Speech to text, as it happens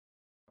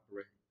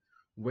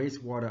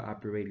Wastewater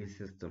operating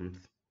systems.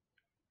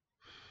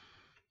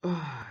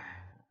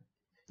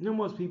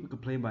 Most people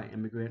complain about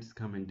immigrants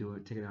come and do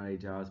it, taking out their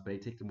jobs, but they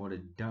take the more the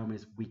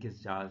dumbest,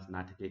 weakest jobs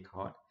not to get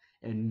caught.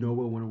 And no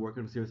one want to work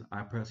in the sewers.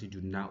 I personally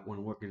do not want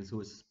to work in the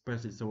sewers,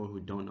 especially someone who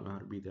don't know how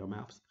to read their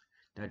maps.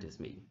 That's just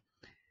me.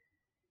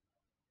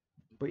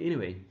 But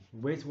anyway,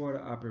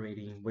 wastewater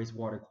operating,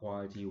 wastewater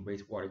quality,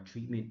 wastewater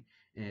treatment,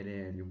 and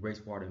then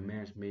wastewater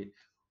management,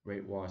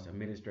 wastewater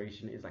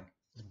administration is like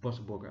it's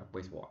busted bull crap,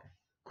 wastewater,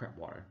 crap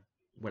water,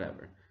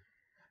 whatever.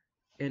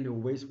 In the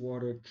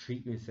wastewater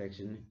treatment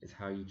section is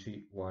how you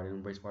treat water,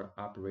 and wastewater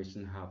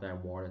operation, how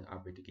that water is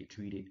operated to get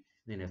treated.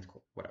 Then that's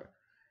cool, whatever.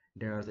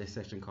 There's a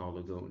section called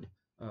lagoon.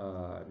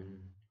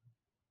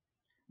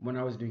 When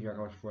I was in New York,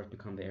 I was forced to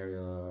become the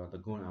area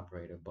lagoon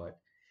operator, but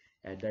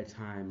at that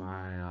time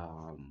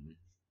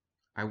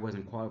I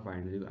wasn't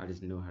qualified to do it. I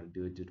just know how to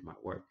do it due to my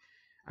work.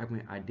 I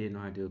mean, I did know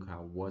how to do it because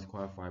I was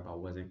qualified, but I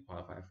wasn't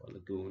qualified for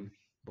lagoon,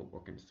 but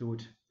working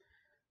sewage,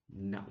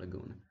 not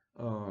lagoon.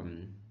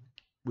 Um,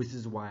 which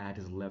is why I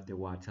just left it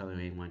while telling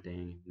me one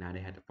thing. Now they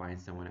had to find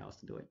someone else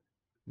to do it.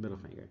 Middle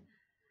finger.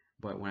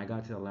 But when I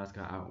got to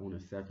Alaska, I own a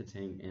septic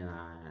tank, and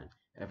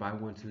if I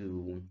want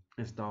to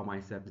install my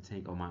septic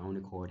tank on my own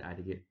accord, I had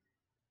to get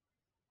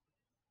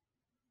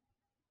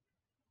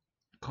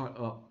caught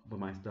up with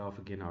my stuff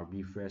again. I'll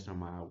refresh on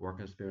my work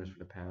experience for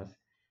the past,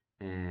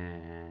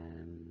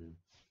 and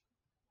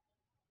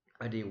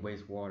I did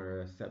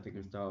wastewater, septic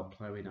install,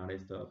 plumbing, all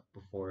that stuff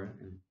before,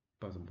 and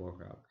plus some bull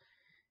crap.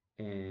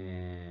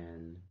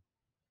 And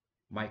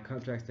my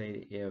contract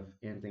stated if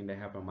anything that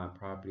happened on my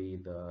property,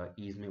 the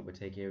easement would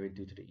take care of it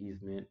due to the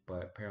easement,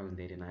 but apparently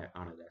they did not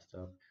honor that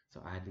stuff.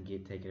 So I had to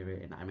get taken of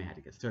it, and I may have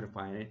to get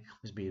certified in it,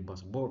 which be a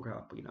bunch of bull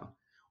crap, but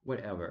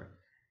whatever.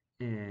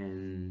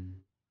 And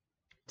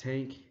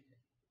tank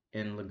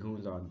and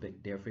lagoons are a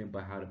bit different,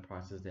 but how the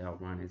process they are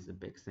run is a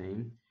bit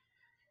same.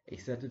 A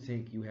septic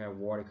tank, you have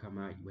water come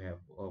out, you have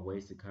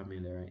waste to come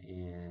in there,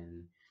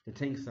 and the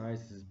tank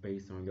size is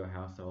based on your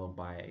household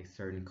by a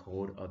certain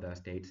code of the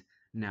states.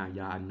 Now,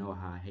 y'all know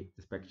how I hate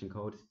inspection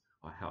codes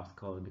or house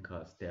code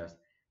because there's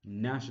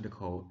national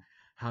code,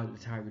 how the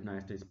entire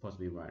United States is supposed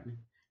to be run,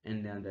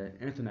 and then the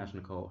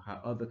international code, how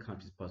other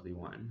countries are supposed to be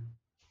run.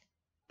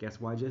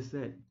 Guess what I just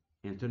said?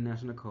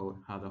 International code,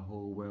 how the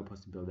whole world is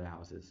supposed to build their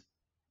houses.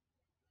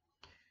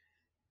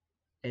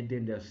 And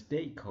then there's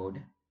state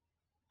code,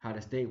 how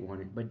the state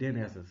want it, but then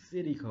there's a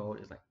city code,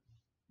 it's like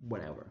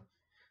whatever.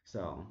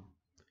 So,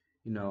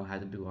 had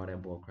to do all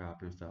that bull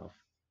crap and stuff.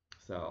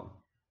 So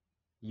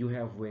you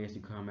have waste to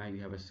come out,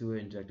 you have a sewer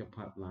injector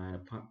pump line, a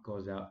pump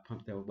goes out,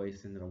 pumps that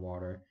waste into the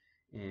water,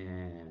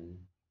 and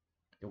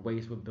the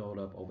waste will build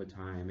up over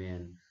time,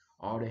 and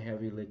all the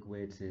heavy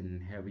liquids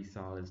and heavy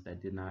solids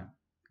that did not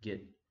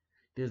get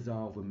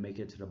dissolved would make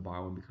it to the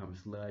bottom and become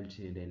sludge,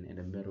 and then in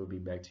the middle would be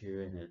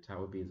bacteria, and at the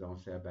top would be its own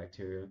set of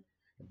bacteria.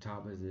 The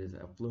top is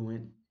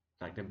affluent,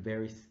 like the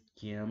very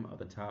skim of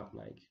the top,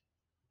 like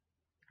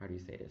how do you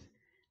say this?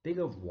 Think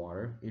of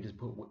water. You just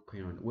put whipped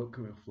cream on whipped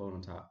cream float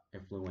on top,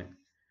 effluent.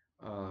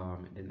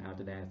 And then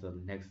after that is the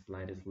next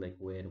lightest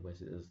liquid,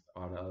 which is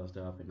all the other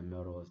stuff. In the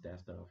middle is that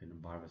stuff, and the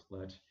bottom is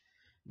sludge.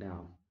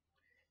 Now,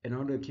 in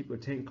order to keep your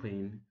tank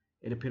clean,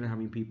 it depends on how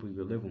many people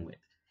you're living with.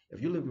 If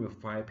you're living with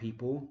 5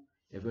 people,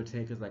 if your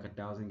tank is like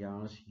 1,000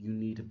 gallons, you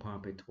need to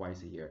pump it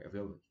twice a year. If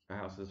your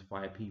house is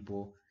 5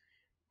 people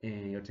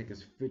and your tank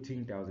is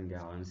 15,000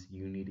 gallons,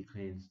 you need to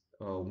clean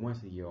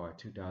once a year, or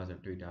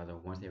 2,000,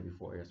 3,000, once every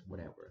 4 years,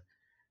 whatever.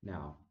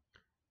 Now,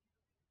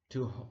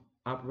 to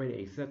operate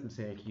a septic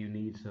tank, you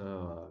need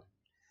to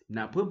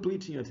not put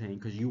bleach in your tank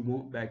because you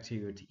want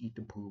bacteria to eat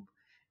the poop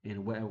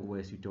and whatever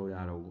waste you throw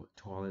out a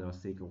toilet or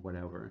sink or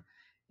whatever,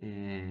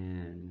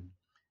 and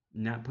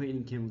not put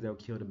any chemicals that will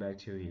kill the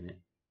bacteria in it.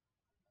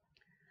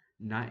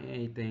 Not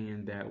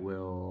anything that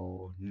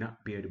will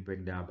not be able to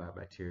break down by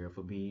bacteria.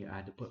 For me, I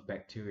had to put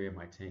bacteria in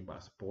my tank by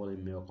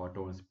spoiling milk or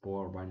throwing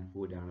spoiled rotten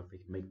food down if they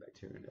can make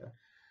bacteria in there.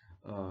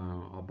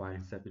 Or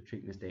buying septic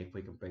treatment state if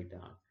we can break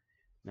down.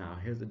 Now,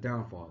 here's the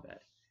downfall of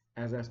that.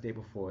 As I stated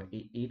before,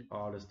 it eat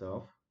all the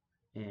stuff,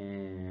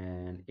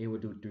 and it will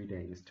do three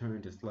things: turn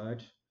into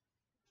sludge,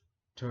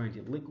 turn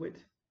into liquid,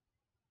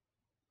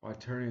 or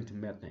turn into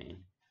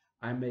methane.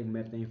 I make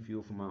methane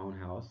fuel for my own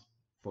house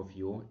for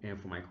fuel,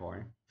 and for my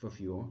car for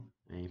fuel.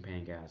 I ain't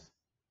paying gas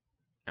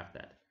after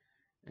that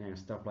and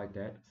stuff like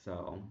that.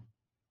 So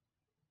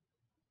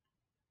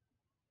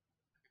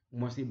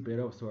once it build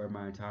up so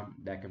amount of time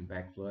that can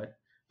backflood.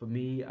 For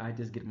me, I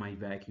just get my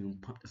vacuum,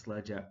 pump the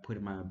sludge out, put it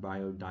in my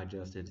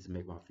biodigester to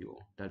make my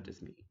fuel. That's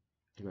just me.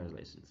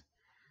 Congratulations.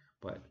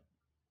 But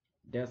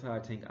that's how a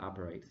tank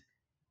operates.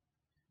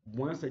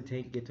 Once a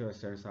tank gets to a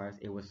certain size,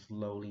 it will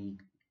slowly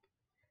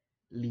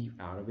leave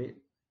out of it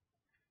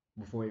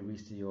before it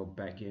reaches your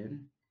back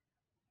end.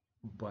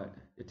 But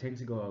the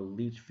tanks go a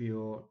leach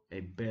field, a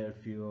bed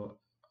field,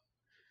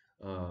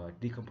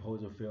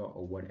 decomposer field,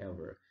 or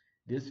whatever.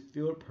 This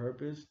field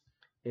purpose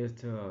is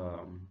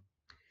to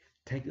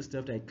take the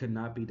stuff that could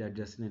not be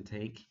digested in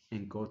tank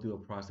and go through a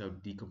process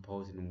of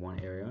decomposing in one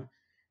area.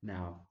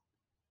 Now,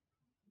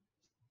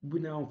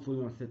 we're not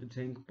fully on septic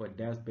tank, but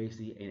that's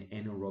basically an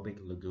anaerobic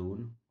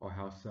lagoon, or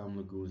how some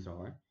lagoons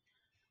are.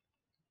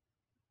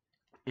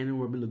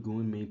 Anaerobic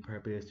lagoon main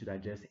purpose is to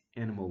digest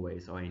animal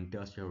waste or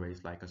industrial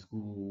waste like a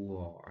school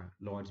or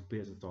large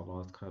business or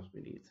large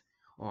companies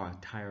or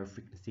tire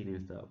freaking seating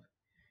and stuff.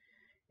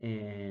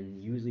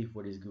 And usually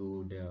for this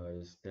school,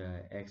 there's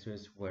the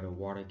extras where the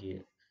water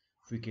get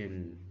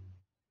freaking,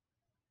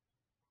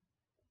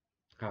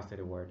 how to say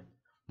the word,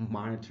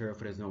 monitor if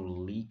there's no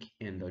leak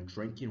in the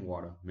drinking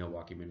water.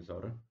 Milwaukee,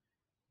 Minnesota,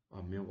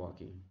 or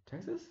Milwaukee,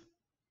 Texas,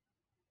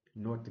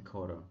 North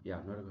Dakota.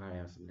 Yeah, North Dakota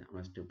has some. I'm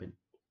not stupid,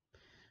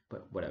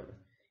 but whatever.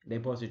 They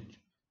supposed to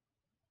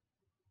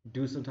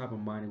do some type of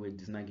mining where it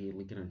does not get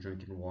leaking or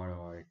drinking water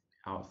or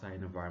outside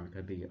environment.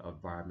 Could be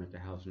environment, the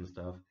house and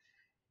stuff.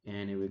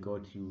 And it would go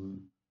to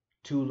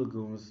two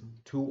lagoons,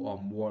 two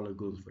or more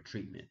lagoons for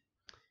treatment.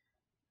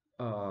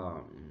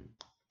 Um,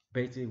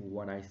 Basically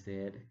what I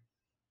said,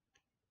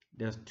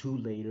 there's two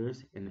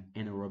layers in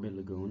anaerobic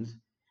lagoons.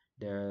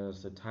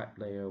 There's the top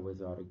layer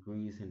with all the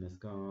grease and the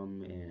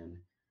scum and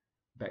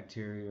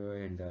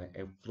bacteria and the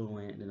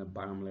effluent, and the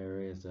bottom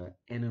layer is the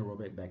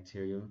anaerobic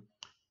bacteria.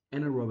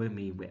 Anaerobic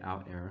means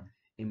without air.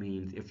 It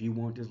means if you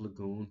want this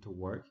lagoon to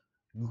work,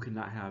 you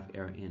cannot have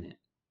air in it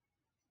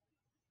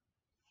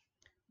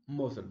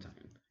most of the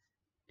time.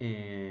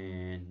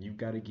 And you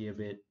got to give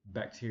it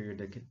bacteria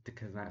that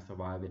cannot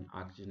survive in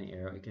oxygen and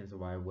air. It can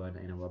survive well in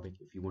anaerobic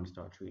if you want to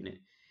start treating it.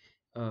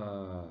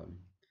 Um,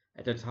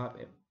 at the top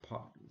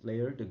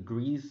layer, the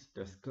grease,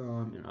 the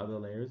scum, and other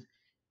layers,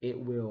 it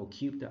will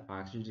keep the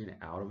oxygen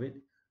out of it,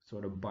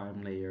 so the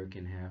bottom layer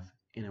can have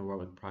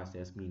anaerobic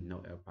process, meaning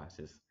no air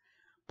process.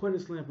 Put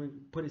it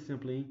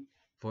simply,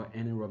 for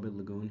anaerobic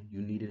lagoon,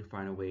 you need to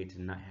find a way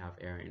to not have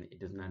air in it. It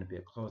does not have to be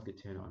a closed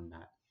container or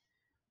not.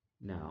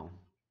 Now,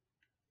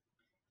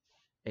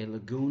 a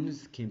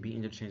lagoons can be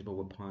interchangeable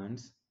with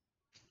ponds,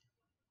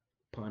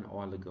 pond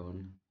or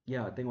lagoon.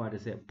 Yeah, think about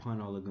it. I said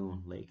pond or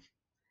lagoon, lake.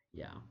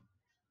 Yeah,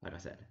 like I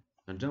said,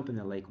 don't jump in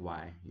the lake.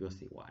 Why? You'll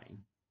see why.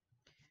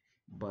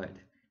 But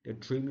the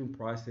treatment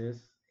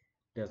process,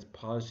 there's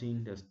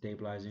polishing, there's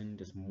stabilizing,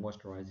 there's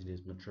moisturizing,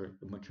 there's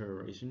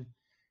maturation.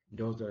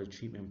 Those are the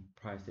treatment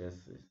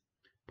processes.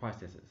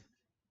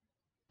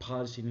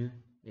 Polishing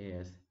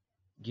is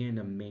getting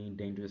the main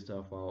dangerous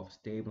stuff off,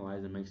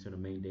 stabilizing, make sure the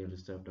main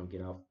dangerous stuff don't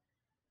get off,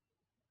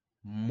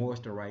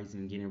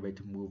 moisturizing, getting ready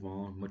to move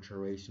on,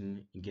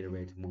 maturation, and getting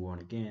ready to move on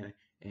again,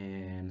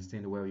 and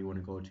send it wherever you want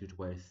to go to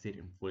where it sit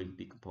and fully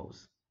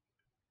decompose.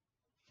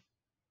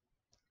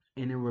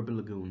 Anaerobic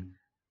lagoon.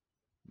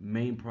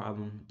 Main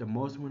problem, the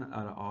most one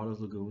out of all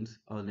those lagoons,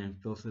 other than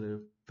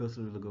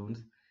filtered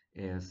lagoons,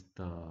 is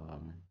the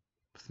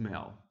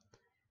smell.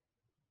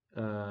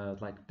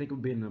 Like think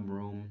of being in a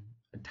room,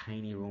 a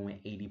tiny room with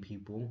 80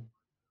 people,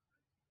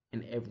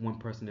 and every one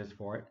person is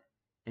fart.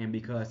 And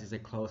because it's a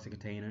closed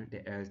container,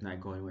 the air is not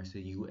going anywhere, so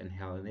you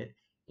inhaling it,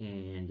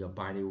 and your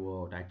body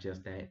will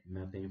digest that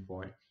methane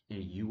fart,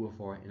 and you will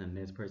fart, and the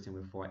next person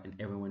will fart, and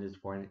everyone is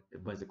farting,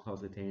 but it's a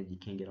closed container, you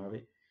can't get out of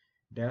it.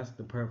 That's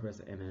the purpose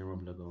of an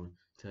anaerobic lagoon,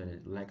 to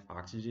lack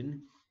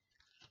oxygen,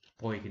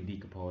 or you can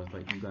decompose,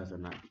 but you guys are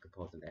not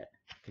decomposing that.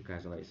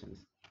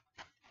 Congratulations.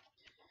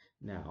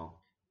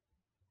 Now,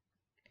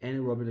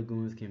 anaerobic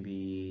lagoons can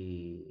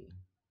be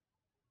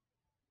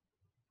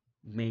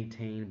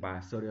maintained by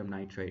sodium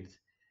nitrates.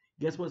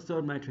 Guess what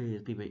sodium nitrate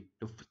is, people?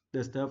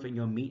 The stuff in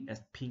your meat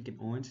that's pink and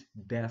orange,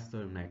 that's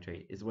sodium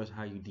nitrate. It's what's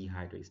how you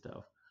dehydrate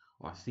stuff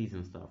or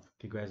season stuff.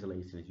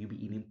 Congratulations, you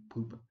be eating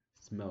poop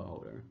smell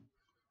odor.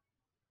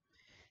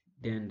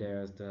 Then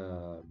there's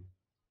the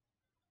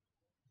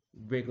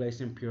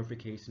regulation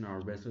purification or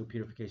residue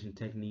purification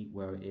technique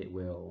where it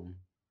will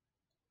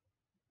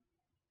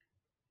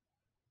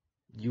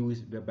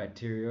use the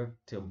bacteria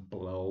to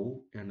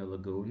blow in the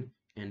lagoon,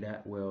 and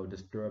that will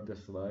disturb the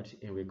sludge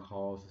and will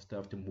cause the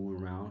stuff to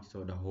move around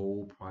so the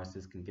whole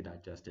process can get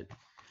digested.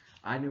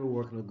 I never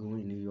worked in a lagoon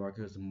in New York.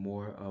 It was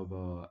more of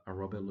a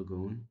aerobic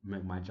lagoon,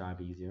 make my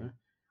job easier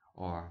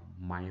or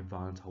my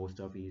environment whole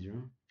stuff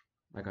easier.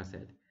 Like I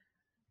said,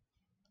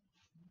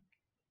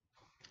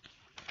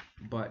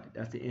 but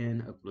that's the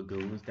end of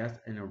lagoons. That's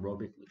an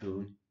aerobic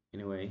lagoon.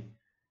 Anyway,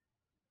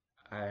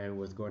 I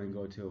was going to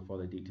go to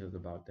further details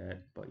about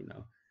that, but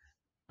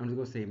I'm just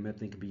gonna say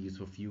methane can be used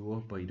for fuel,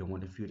 but you don't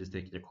want the fuel to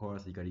stick in your car,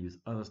 so you gotta use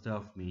other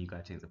stuff. Meaning you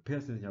gotta change the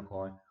pistons in your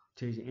car,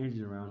 change the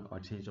engine around, or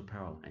change your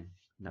power line.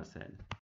 And that's it.